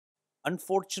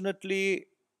Unfortunately,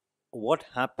 what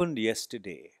happened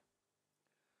yesterday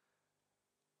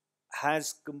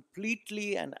has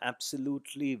completely and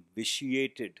absolutely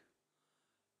vitiated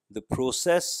the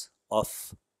process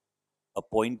of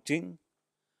appointing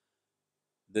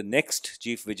the next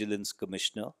Chief Vigilance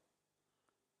Commissioner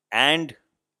and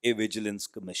a Vigilance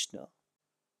Commissioner.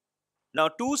 Now,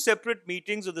 two separate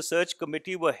meetings of the search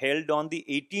committee were held on the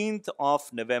 18th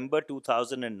of November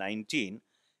 2019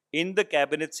 in the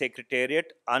Cabinet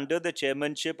Secretariat under the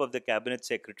chairmanship of the Cabinet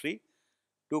Secretary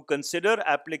to consider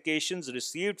applications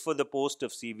received for the post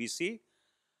of CVC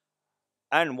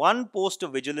and one post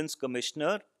of Vigilance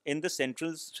Commissioner in the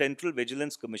Central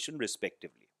Vigilance Commission,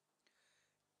 respectively.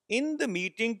 In the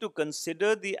meeting to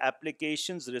consider the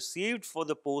applications received for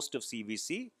the post of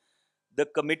CVC, the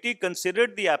committee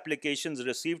considered the applications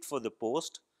received for the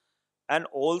post and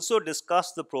also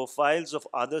discussed the profiles of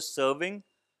other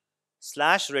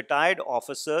serving/retired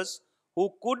officers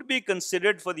who could be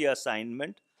considered for the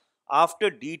assignment after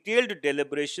detailed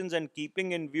deliberations and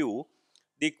keeping in view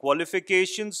the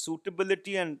qualifications,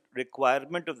 suitability, and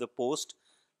requirement of the post.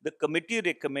 The committee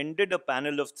recommended a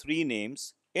panel of 3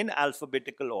 names in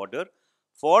alphabetical order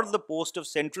for the post of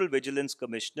Central Vigilance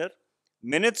Commissioner.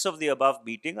 Minutes of the above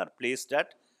meeting are placed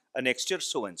at annexure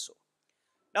so and so.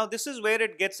 Now, this is where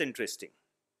it gets interesting.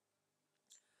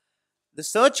 The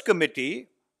search committee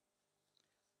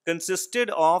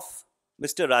consisted of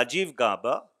Mr. Rajiv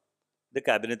Gaba, the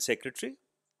Cabinet Secretary,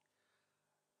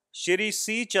 Shri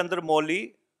C.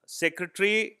 Chandramouli,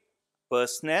 Secretary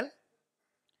Personnel,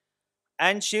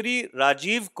 and Shri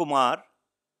Rajiv Kumar,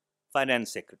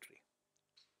 Finance Secretary.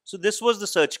 So this was the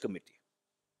search committee.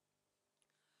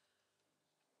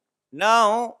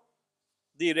 Now,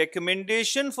 the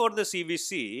recommendation for the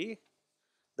CVC,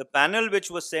 the panel which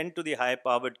was sent to the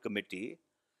high-powered committee,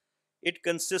 it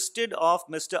consisted of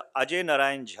Mr. Ajay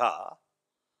Narayan Jha,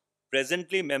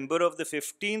 presently member of the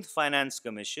 15th Finance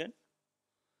Commission,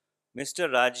 Mr.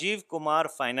 Rajiv Kumar,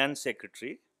 Finance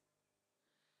Secretary,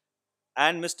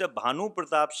 and Mr. Bhanu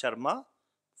Pratap Sharma,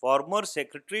 former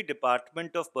Secretary,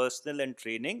 Department of Personnel and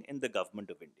Training in the Government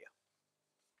of India.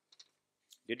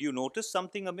 Did you notice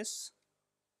something amiss?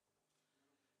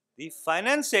 The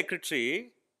Finance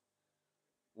Secretary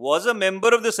was a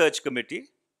member of the search committee.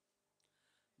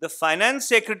 The Finance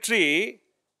Secretary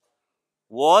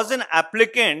was an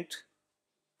applicant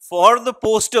for the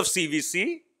post of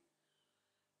CVC,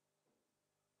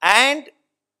 and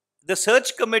the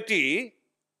search committee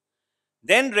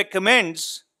then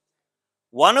recommends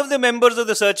one of the members of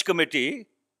the search committee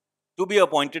to be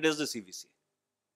appointed as the CVC.